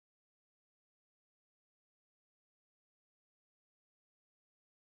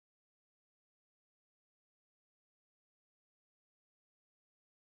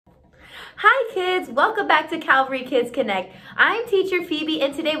Hi kids, welcome back to Calvary Kids Connect. I'm teacher Phoebe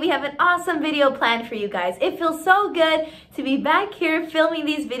and today we have an awesome video planned for you guys. It feels so good to be back here filming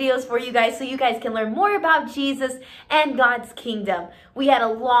these videos for you guys so you guys can learn more about Jesus and God's kingdom. We had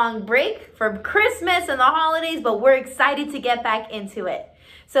a long break from Christmas and the holidays, but we're excited to get back into it.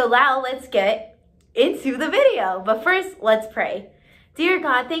 So now let's get into the video. But first, let's pray. Dear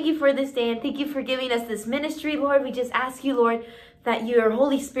God, thank you for this day and thank you for giving us this ministry, Lord. We just ask you, Lord, that your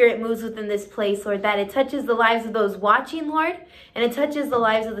Holy Spirit moves within this place, Lord, that it touches the lives of those watching, Lord, and it touches the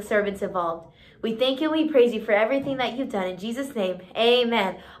lives of the servants involved. We thank you and we praise you for everything that you've done. In Jesus' name,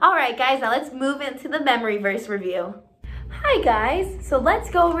 amen. All right, guys, now let's move into the memory verse review. Hi, guys. So let's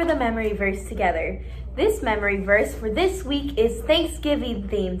go over the memory verse together. This memory verse for this week is Thanksgiving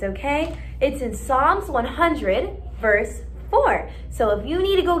themed, okay? It's in Psalms 100, verse 4. So if you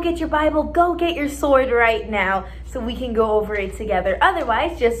need to go get your Bible, go get your sword right now so we can go over it together.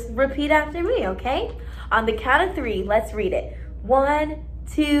 Otherwise, just repeat after me, okay? On the count of 3, let's read it. 1,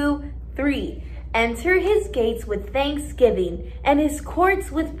 2, 3. Enter his gates with thanksgiving and his courts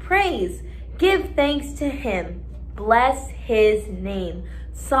with praise. Give thanks to him. Bless his name.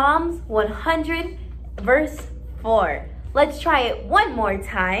 Psalms 100, verse 4. Let's try it one more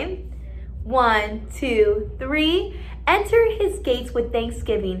time. 1, 2, 3. Enter his gates with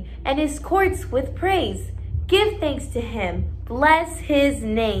thanksgiving and his courts with praise. Give thanks to him. Bless his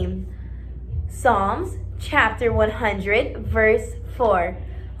name. Psalms chapter 100, verse 4.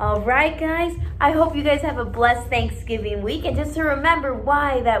 All right, guys. I hope you guys have a blessed Thanksgiving week. And just to remember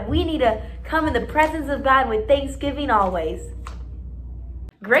why that we need to come in the presence of God with thanksgiving always.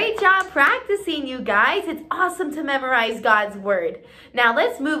 Great job practicing, you guys. It's awesome to memorize God's word. Now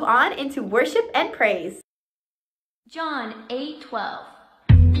let's move on into worship and praise. John 8:12.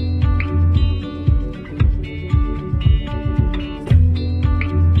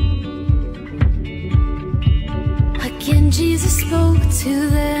 Again Jesus spoke to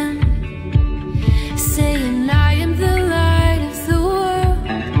them, saying, I am the light of the world.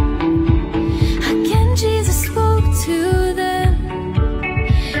 Again Jesus spoke to them,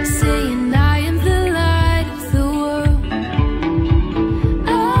 saying, I am the light of the world. I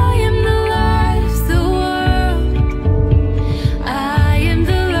am the light of the world. I am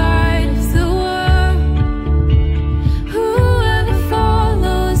the light of the world. Whoever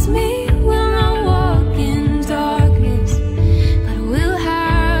follows me will not walk in darkness, but will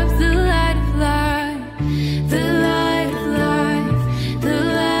have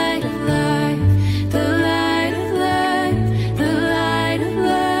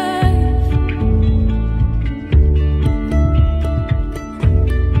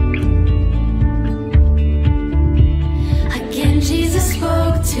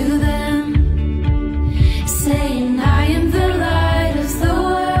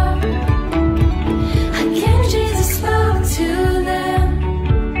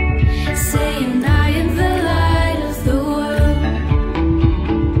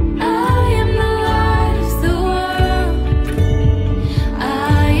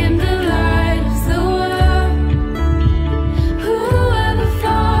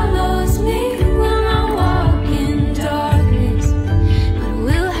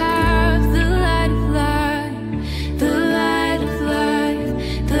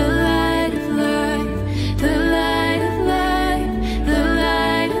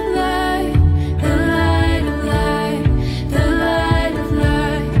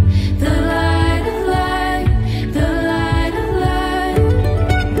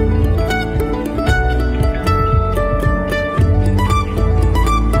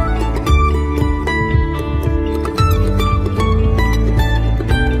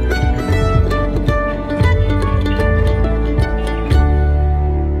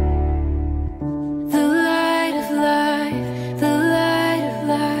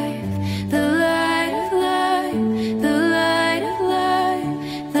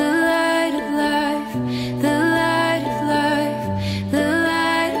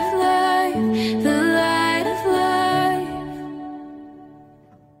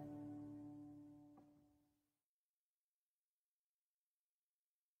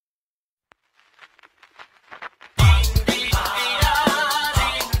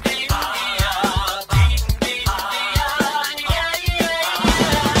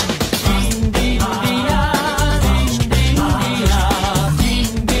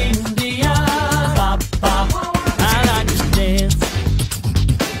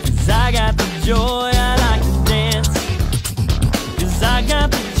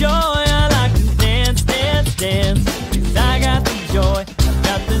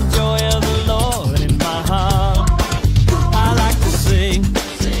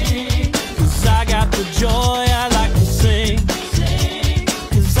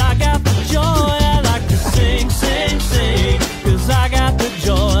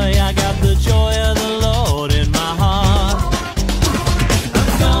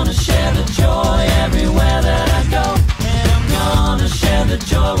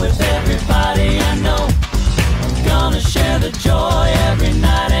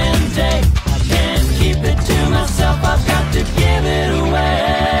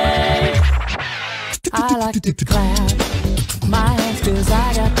to clap my hands 'cause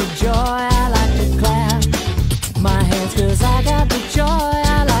I got the joy. I like to clap my hands 'cause I got the joy.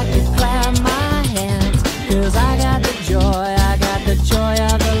 I like to clap my hands 'cause I got the joy. I got the joy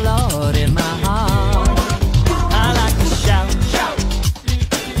of the Lord in my heart. I like to shout, shout,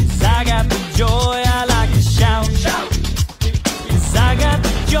 'cause I got the joy. I like to shout, shout, 'cause I got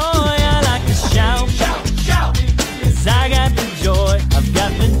the joy. I like to shout, shout, shout, 'cause I got the joy. I've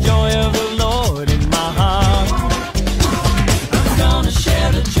got the joy of the Lord in my heart. I'm gonna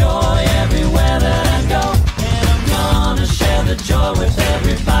share the joy everywhere that I go, and I'm gonna share the joy with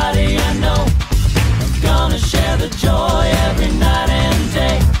everybody I know. I'm gonna share the joy every night and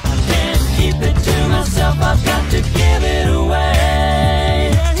day. I can't keep it to myself, I've got to give it away.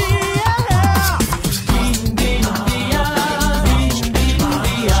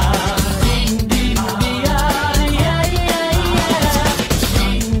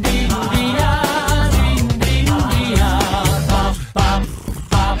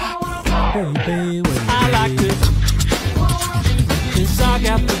 I like to, 'cause I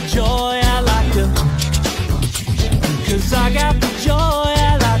got the joy. I like to, 'cause I got the joy.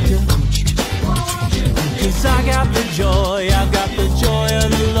 I like to, 'cause I got the joy. I've got the joy of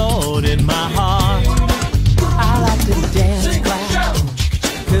the Lord in my heart. I like to dance, clap,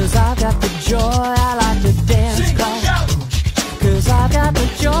 'cause I got the joy. I like to dance, clap, 'cause I got the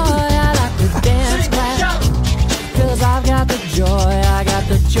joy. I like to dance, clap, 'cause I've got the joy. I got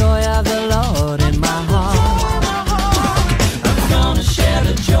the joy of the Lord in my heart. I'm gonna share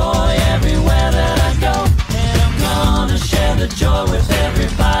the joy everywhere that I go, and I'm gonna share the joy with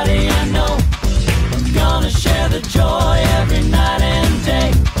everybody I know. I'm gonna share the joy every night and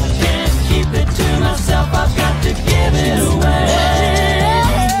day. I can't keep it to myself, I've got to give it away.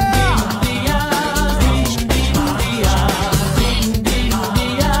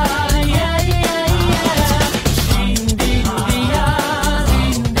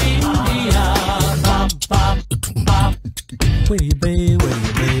 Way, babe, way,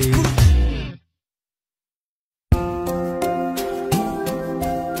 babe.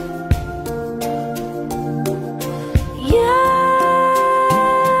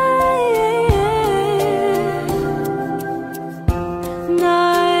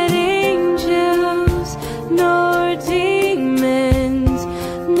 Not angels, nor demons,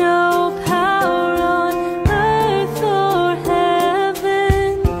 no power on earth or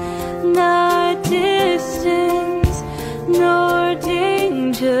heaven, not distance, nor distance.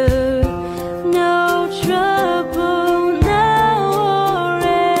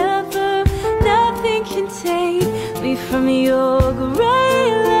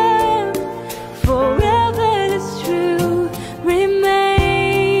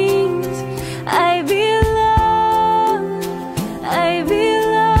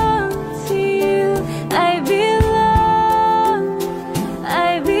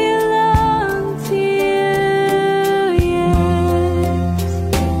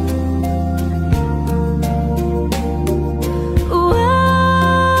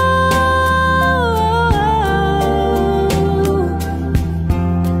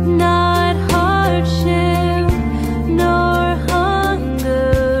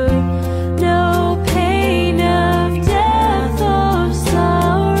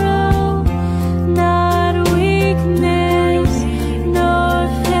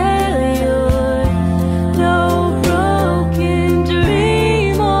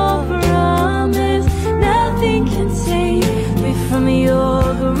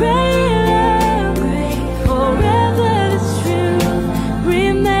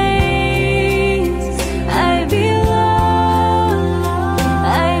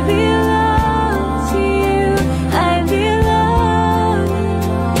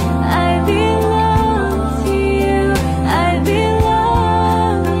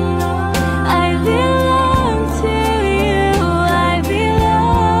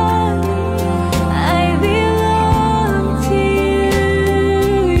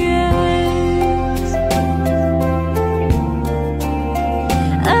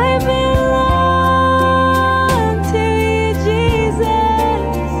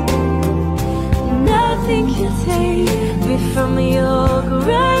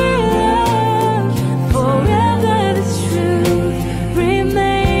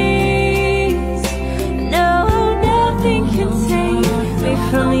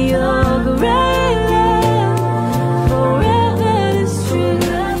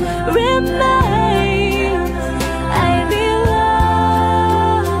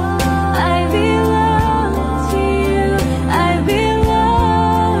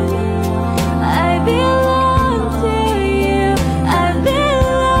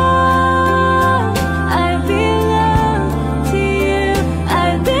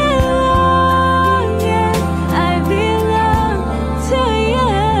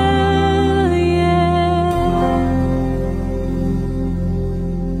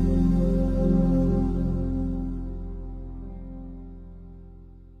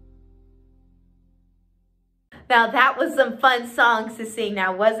 Now that was some fun songs to sing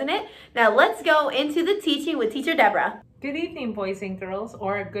now, wasn't it? Now let's go into the teaching with Teacher Deborah. Good evening, boys and girls,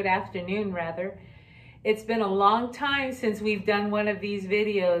 or good afternoon rather. It's been a long time since we've done one of these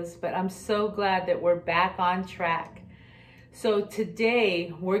videos, but I'm so glad that we're back on track. So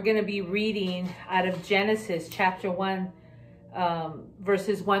today we're going to be reading out of Genesis chapter 1,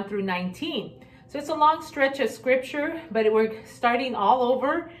 verses 1 through 19. So it's a long stretch of scripture, but we're starting all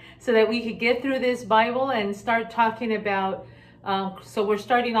over so that we could get through this Bible and start talking about, so we're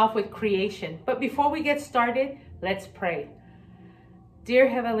starting off with creation. But before we get started, let's pray. Dear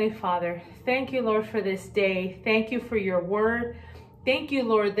Heavenly Father, thank you, Lord, for this day. Thank you for your word. Thank you,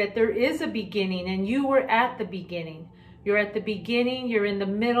 Lord, that there is a beginning and you were at the beginning. You're at the beginning, you're in the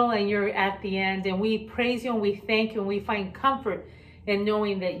middle, and you're at the end. And we praise you and we thank you and we find comfort in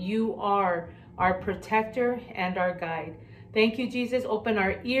knowing that you are our protector and our guide. Thank you, Jesus. Open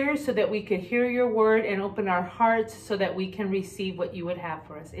our ears so that we could hear your word, and open our hearts so that we can receive what you would have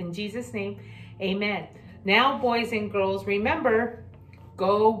for us. In Jesus' name, amen. Now, boys and girls, remember,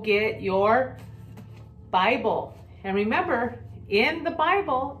 go get your Bible. And remember, in the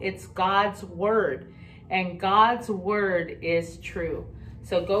Bible, it's God's word. And God's word is true.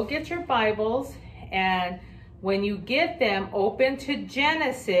 So go get your Bibles. And when you get them, open to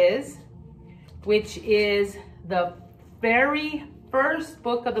Genesis, which is the very first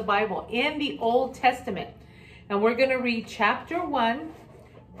book of the Bible in the Old Testament. And we're going to read chapter 1,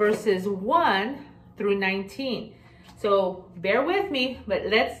 verses 1 through 19. So bear with me, but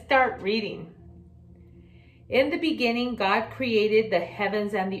let's start reading. In the beginning, God created the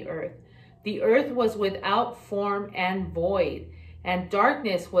heavens and the earth. The earth was without form and void, and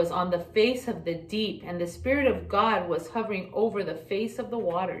darkness was on the face of the deep, and the Spirit of God was hovering over the face of the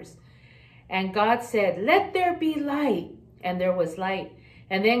waters. And God said, "Let there be light," and there was light.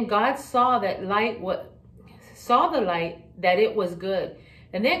 And then God saw the light that it was good.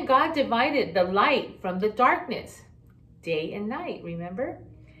 And then God divided the light from the darkness. Day and night, remember?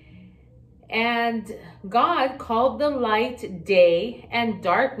 And God called the light day, and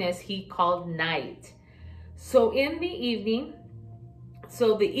darkness he called night. So the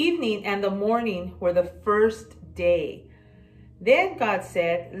evening and the morning were the first day. Then God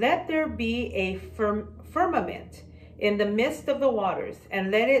said, "Let there be a firmament in the midst of the waters,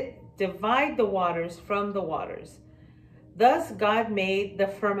 and let it divide the waters from the waters." Thus God made the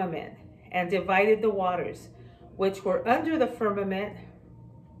firmament and divided the waters which were under the firmament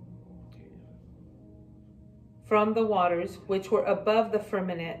from the waters which were above the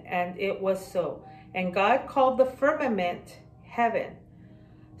firmament, and it was so. And God called the firmament heaven.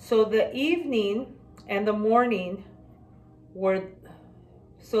 So the evening and the morning were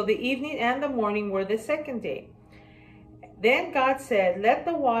the second day. Then God said, "Let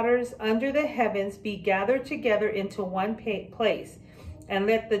the waters under the heavens be gathered together into one place, and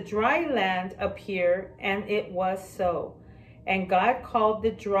let the dry land appear," and it was so. And God called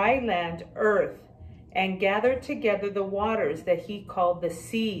the dry land earth, and gathered together the waters that he called the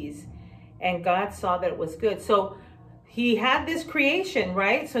seas. And God saw that it was good. So he had this creation,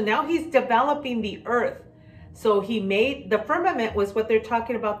 right? So now he's developing the earth. So he made, the firmament was what they're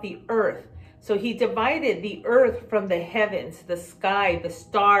talking about, the earth. So he divided the earth from the heavens, the sky, the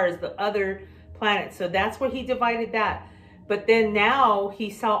stars, the other planets. So that's where he divided that. But then now he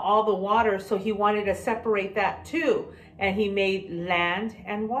saw all the water, so he wanted to separate that too. And he made land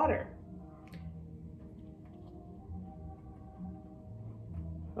and water.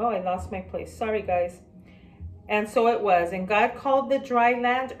 Oh, I lost my place. Sorry, guys. And so it was. And God called the dry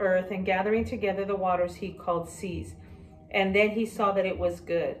land earth, and gathering together the waters he called seas. And then he saw that it was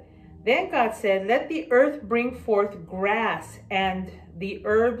good. Then God said, "Let the earth bring forth grass, and the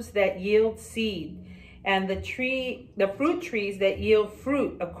herbs that yield seed, and the fruit trees that yield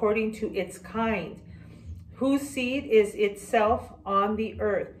fruit according to its kind, whose seed is itself on the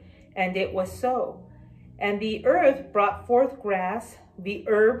earth." And it was so. And the earth brought forth grass, the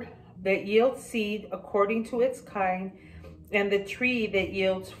herb that yields seed according to its kind, and the tree that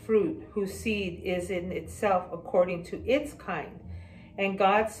yields fruit, whose seed is in itself according to its kind. And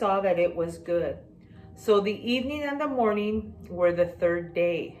God saw that it was good. So the evening and the morning were the third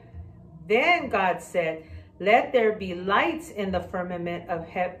day. Then God said, "Let there be lights in the firmament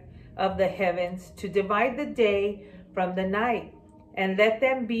of the heavens to divide the day from the night. And let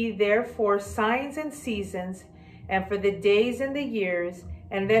them be therefore signs and seasons, and for the days and the years,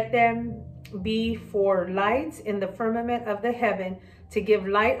 and let them be for lights in the firmament of the heaven to give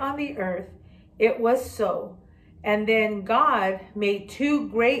light on the earth." It was so. And then God made two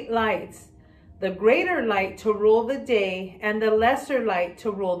great lights, the greater light to rule the day and the lesser light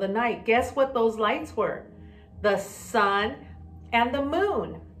to rule the night. Guess what those lights were? the sun, and the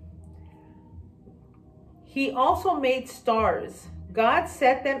moon. He also made stars. God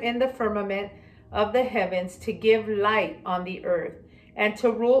set them in the firmament of the heavens to give light on the earth, and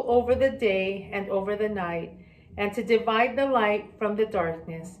to rule over the day and over the night, and to divide the light from the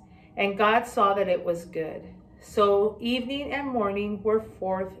darkness. And God saw that it was good. So evening and morning were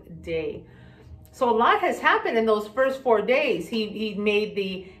fourth day. So a lot has happened in those first 4 days. He made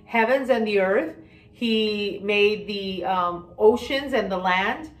the heavens and the earth. He made the oceans and the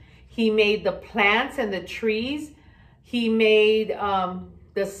land. He made the plants and the trees. He made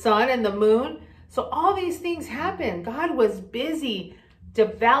the sun and the moon. So all these things happened. God was busy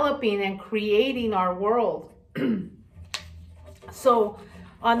developing and creating our world. So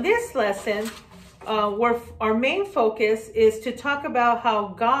on this lesson, our main focus is to talk about how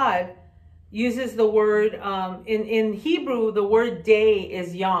God uses the word, in Hebrew, the word day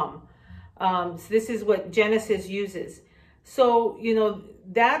is yom. So this is what Genesis uses. So, you know,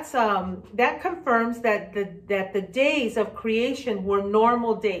 that confirms that the days of creation were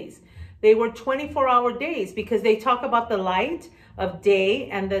normal days. They were 24-hour days because they talk about the light of day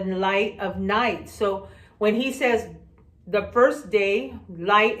and the light of night. So when he says the first day,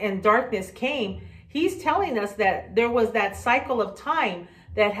 light and darkness came, he's telling us that there was that cycle of time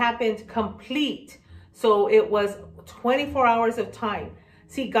that happened complete. So it was 24 hours of time.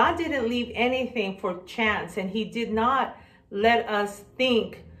 See, God didn't leave anything for chance, and he did not let us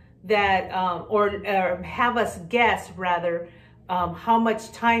think that, or have us guess rather, how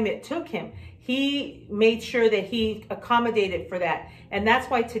much time it took him. He made sure that he accommodated for that. And that's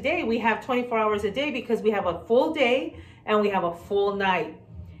why today we have 24 hours a day, because we have a full day and we have a full night.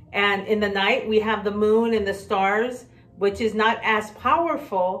 And in the night we have the moon and the stars, which is not as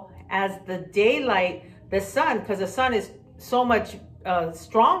powerful as the daylight, the sun, because the sun is so much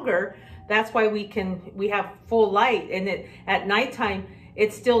stronger. That's why we have full light. And at nighttime,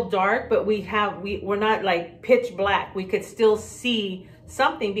 it's still dark, but we're not like pitch black. We could still see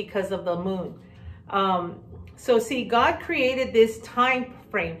something because of the moon. So see, God created this time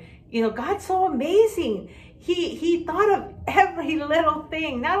frame. You know, God's so amazing. He thought of every little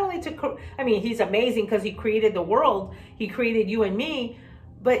thing, not only he's amazing because he created the world. He created you and me,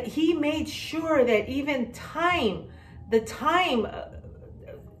 but he made sure that even the time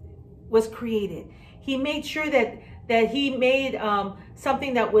was created. He made sure that he made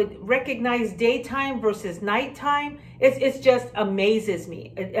something that would recognize daytime versus nighttime. It just amazes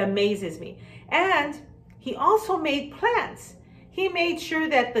me. It amazes me. And he also made plants. He made sure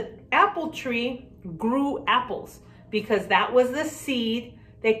that the apple tree grew apples, because that was the seed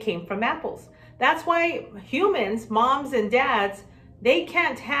that came from apples. That's why humans, moms and dads, they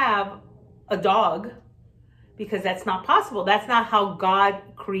can't have a dog, because that's not possible. That's not how God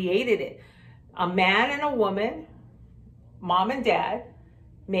created it. A man and a woman, mom and dad,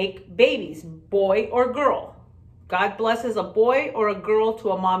 make babies, boy or girl. God blesses a boy or a girl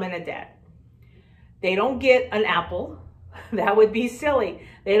to a mom and a dad. They don't get an apple. That would be silly.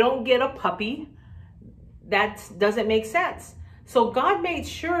 They don't get a puppy. That doesn't make sense. So God made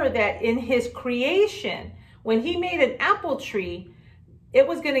sure that in his creation, when he made an apple tree, it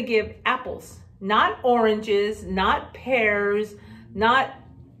was going to give apples, not oranges, not pears, not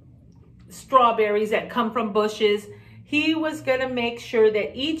strawberries that come from bushes. He was going to make sure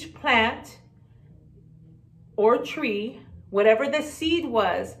that each plant or tree, whatever the seed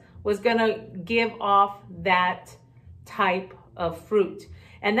was going to give off that type of fruit.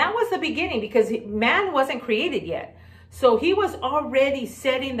 And that was the beginning, because man wasn't created yet. So he was already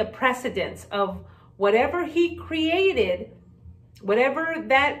setting the precedence of whatever he created, whatever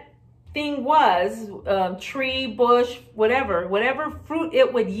that thing was, tree, bush, whatever fruit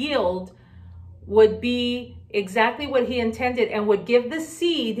it would yield would be exactly what he intended and would give the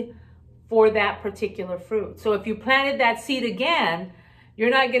seed for that particular fruit. So if you planted that seed again, you're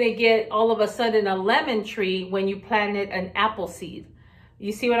not going to get all of a sudden a lemon tree when you planted an apple seed.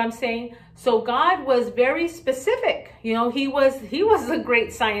 You see what I'm saying? So God was very specific. You know, he was a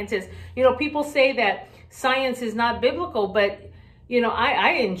great scientist. You know, people say that science is not biblical, but you know,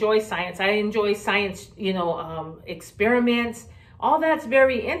 I enjoy science. I enjoy science, you know, experiments. All that's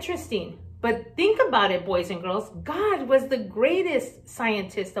very interesting. But think about it, boys and girls. God was the greatest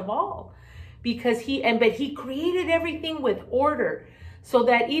scientist of all, because but he created everything with order, so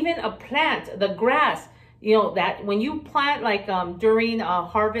that even a plant, the grass, you know, that when you plant, like during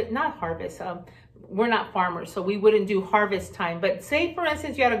we're not farmers, so we wouldn't do harvest time. But say, for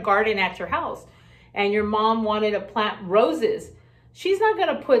instance, you had a garden at your house and your mom wanted to plant roses. She's not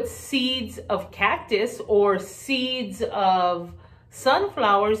going to put seeds of cactus or seeds of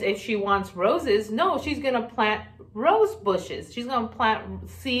sunflowers if she wants roses. No, she's going to plant rose bushes. She's going to plant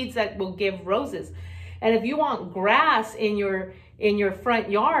seeds that will give roses. And if you want grass in your front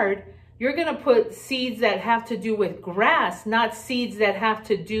yard, you're going to put seeds that have to do with grass, not seeds that have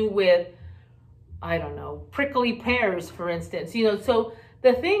to do with, I don't know, prickly pears, for instance. You know, so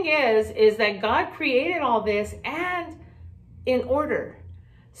the thing is that God created all this and in order.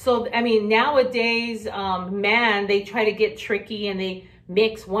 So, I mean, nowadays, man, they try to get tricky and they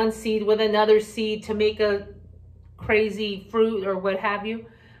mix one seed with another seed to make a crazy fruit or what have you.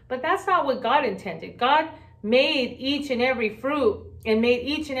 But that's not what God intended. God made each and every fruit and made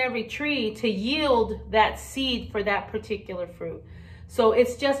each and every tree to yield that seed for that particular fruit. So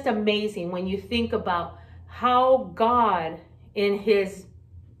it's just amazing when you think about how God, in his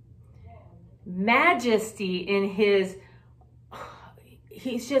majesty, in his,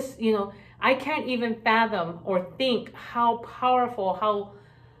 he's just, you know, I can't even fathom or think how powerful,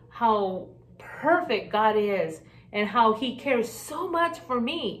 how perfect God is, and how he cares so much for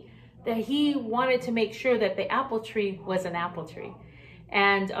me that he wanted to make sure that the apple tree was an apple tree,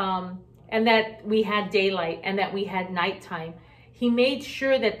 and that we had daylight and that we had nighttime. He made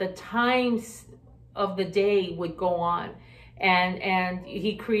sure that the times of the day would go on, and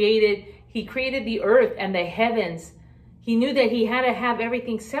he created the earth and the heavens. He knew that he had to have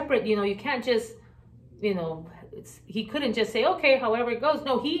everything separate. You know, you can't just, you know, he couldn't just say, okay, however it goes.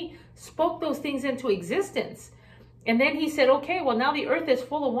 No, he spoke those things into existence. And then he said, okay, well, now the earth is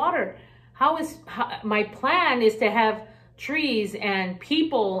full of water. My plan is to have trees and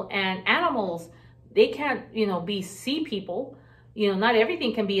people and animals. They can't, you know, be sea people. You know, not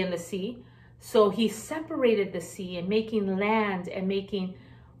everything can be in the sea. So he separated the sea and making land and making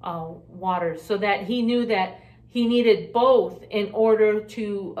water, so that he knew that he needed both in order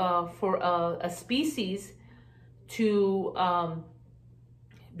to for a species to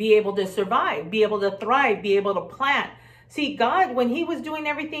be able to survive, be able to thrive, be able to plant. See, God, when he was doing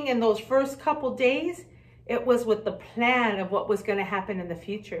everything in those first couple days, it was with the plan of what was going to happen in the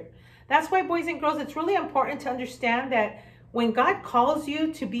future. That's why, boys and girls, it's really important to understand that when God calls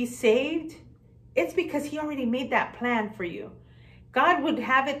you to be saved, it's because he already made that plan for you. God would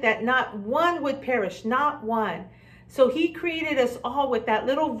have it that not one would perish, not one. So he created us all with that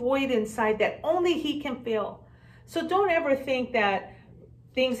little void inside that only he can fill. So don't ever think that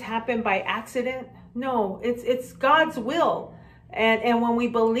things happen by accident. No, it's God's will. And when we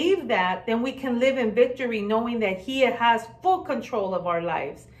believe that, then we can live in victory, knowing that he has full control of our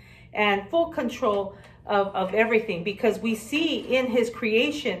lives and full control of everything, because we see in his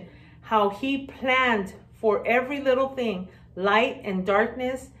creation how he planned for every little thing, light and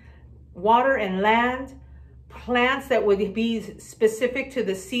darkness, water and land, plants that would be specific to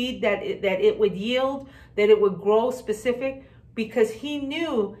the seed that it would yield, that it would grow specific, because he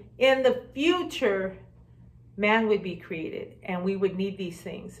knew in the future man would be created and we would need these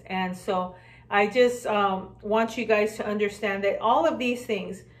things. And so I just want you guys to understand that all of these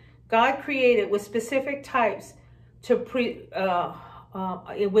things God created with specific types to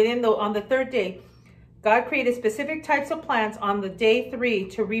on the third day. God created specific types of plants on the day 3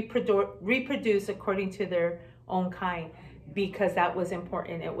 to reproduce according to their own kind, because that was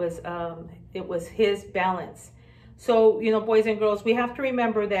important. It was his balance. So, you know, boys and girls, we have to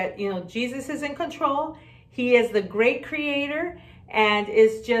remember that, you know, Jesus is in control. He is the great creator, and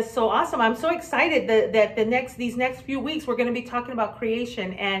it's just so awesome. I'm so excited that these next few weeks we're going to be talking about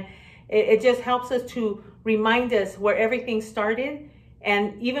creation, and it just helps us to remind us where everything started.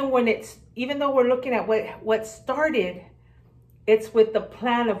 And even though we're looking at what started, it's with the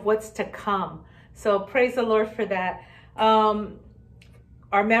plan of what's to come. So praise the Lord for that.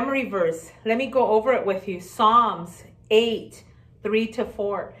 Our memory verse, let me go over it with you. Psalms 8,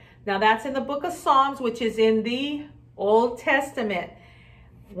 3-4. Now that's in the book of Psalms, which is in the Old Testament.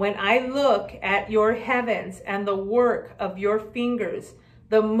 When I look at your heavens and the work of your fingers,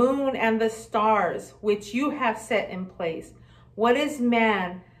 the moon and the stars, which you have set in place, what is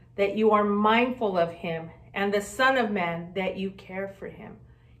man that you are mindful of him, and the Son of Man that you care for him?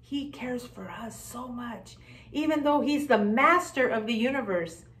 He cares for us so much. Even though he's the master of the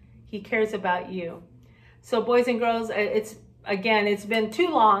universe, he cares about you. So boys and girls, it's been too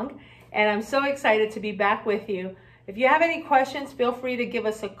long, and I'm so excited to be back with you. If you have any questions, feel free to give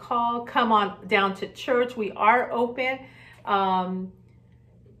us a call. Come on down to church. We are open.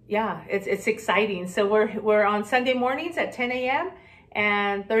 Yeah, it's exciting. So we're on Sunday mornings at 10 a.m.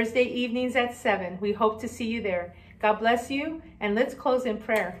 and Thursday evenings at 7. We hope to see you there. God bless you, and let's close in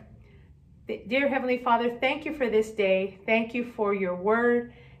prayer. Dear Heavenly Father, thank you for this day. Thank you for your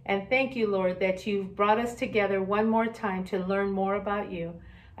word, And thank you, Lord, that you've brought us together one more time to learn more about you.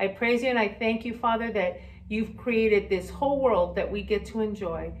 I praise you and I thank you, Father, that you've created this whole world that we get to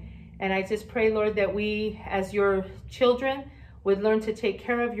enjoy. And I just pray, Lord, that we, as your children, would learn to take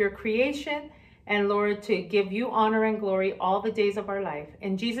care of your creation and, Lord, to give you honor and glory all the days of our life.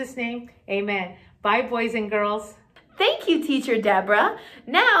 In Jesus' name, amen. Bye, boys and girls. Thank you, Teacher Deborah.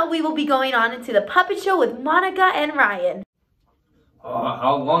 Now we will be going on into the puppet show with Monica and Ryan.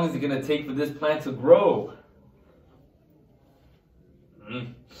 How long is it going to take for this plant to grow?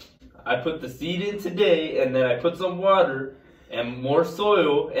 I put the seed in today, and then I put some water and more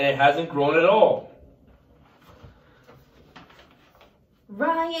soil, and it hasn't grown at all.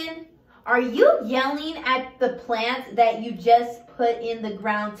 Ryan, are you yelling at the plant that you just put in the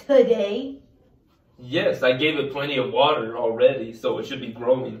ground today? Yes, I gave it plenty of water already, so it should be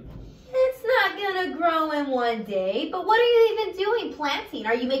growing. It's not gonna grow in one day, but what are you even doing planting?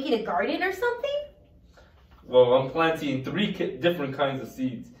 Are you making a garden or something? Well, I'm planting 3 different kinds of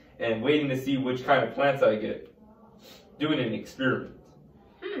seeds and waiting to see which kind of plants I get. Doing an experiment.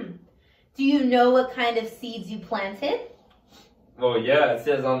 Do you know what kind of seeds you planted? Well, yeah, it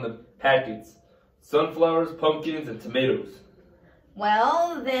says on the packets, sunflowers, pumpkins, and tomatoes.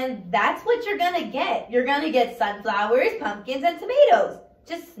 Well, then that's what you're gonna get. You're gonna get sunflowers, pumpkins, and tomatoes.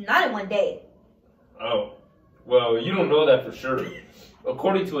 Just not in one day. Oh, well, you don't know that for sure.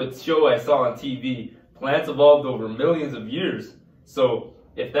 According to a show I saw on TV, plants evolved over millions of years. So,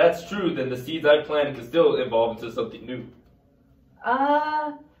 if that's true, then the seeds I planted could still evolve into something new.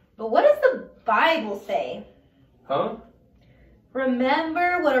 But what does the Bible say? Huh?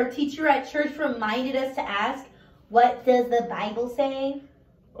 Remember what our teacher at church reminded us to ask? What does the Bible say?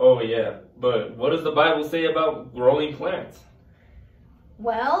 Oh, yeah. But what does the Bible say about growing plants?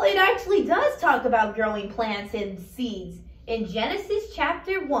 Well, it actually does talk about growing plants and seeds. In Genesis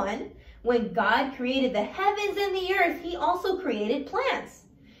chapter 1, when God created the heavens and the earth, he also created plants.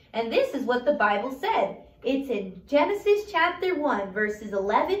 And this is what the Bible said. It's in Genesis chapter 1, verses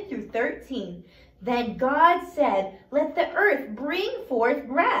 11 through 13. Then God said, "Let the earth bring forth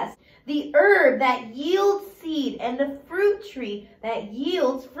grass, the herb that yields seed, and the fruit tree that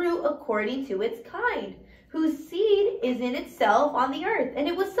yields fruit according to its kind, whose seed is in itself on the earth." And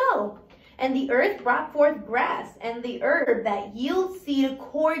it was so. And the earth brought forth grass, and the herb that yields seed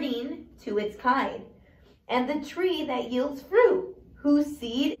according to its kind, and the tree that yields fruit, whose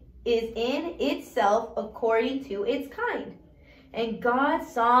seed is in itself according to its kind. And God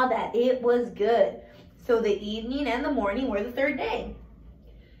saw that it was good. So the evening and the morning were the third day.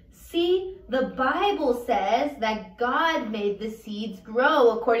 See, the Bible says that God made the seeds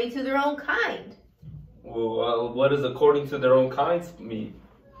grow according to their own kind. Well, what does according to their own kinds mean?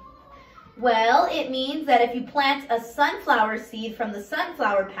 Well, it means that if you plant a sunflower seed from the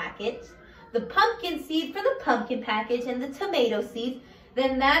sunflower package, the pumpkin seed from the pumpkin package, and the tomato seeds,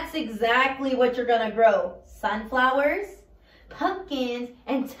 then that's exactly what you're going to grow. Sunflowers, pumpkins,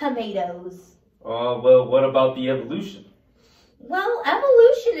 and tomatoes. Well, what about the evolution? Well,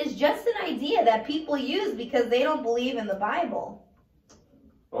 evolution is just an idea that people use because they don't believe in the Bible.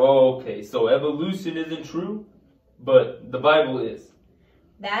 Okay, so evolution isn't true, but the Bible is.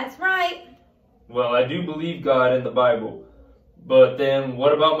 That's right. Well, I do believe God in the Bible, but then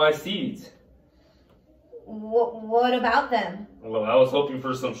what about my seeds? What about them? Well, I was hoping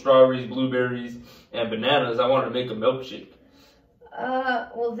for some strawberries, blueberries, and bananas. I wanted to make a milkshake.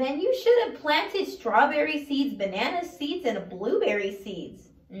 Well, then you should have planted strawberry seeds, banana seeds, and blueberry seeds,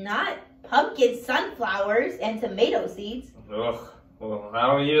 not pumpkin, sunflowers, and tomato seeds. Ugh, well, I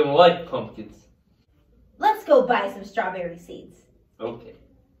don't even like pumpkins. Let's go buy some strawberry seeds. Okay.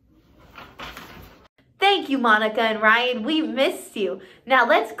 Thank you, Monica and Ryan. We missed you. Now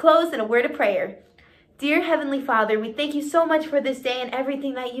let's close in a word of prayer. Dear Heavenly Father, we thank you so much for this day and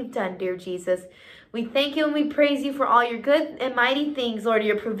everything that you've done, dear Jesus. We thank you and we praise you for all your good and mighty things, Lord,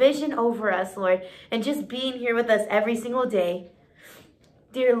 your provision over us, Lord, and just being here with us every single day.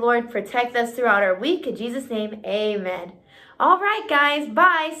 Dear Lord, protect us throughout our week. In Jesus' name, amen. All right, guys.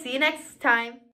 Bye. See you next time.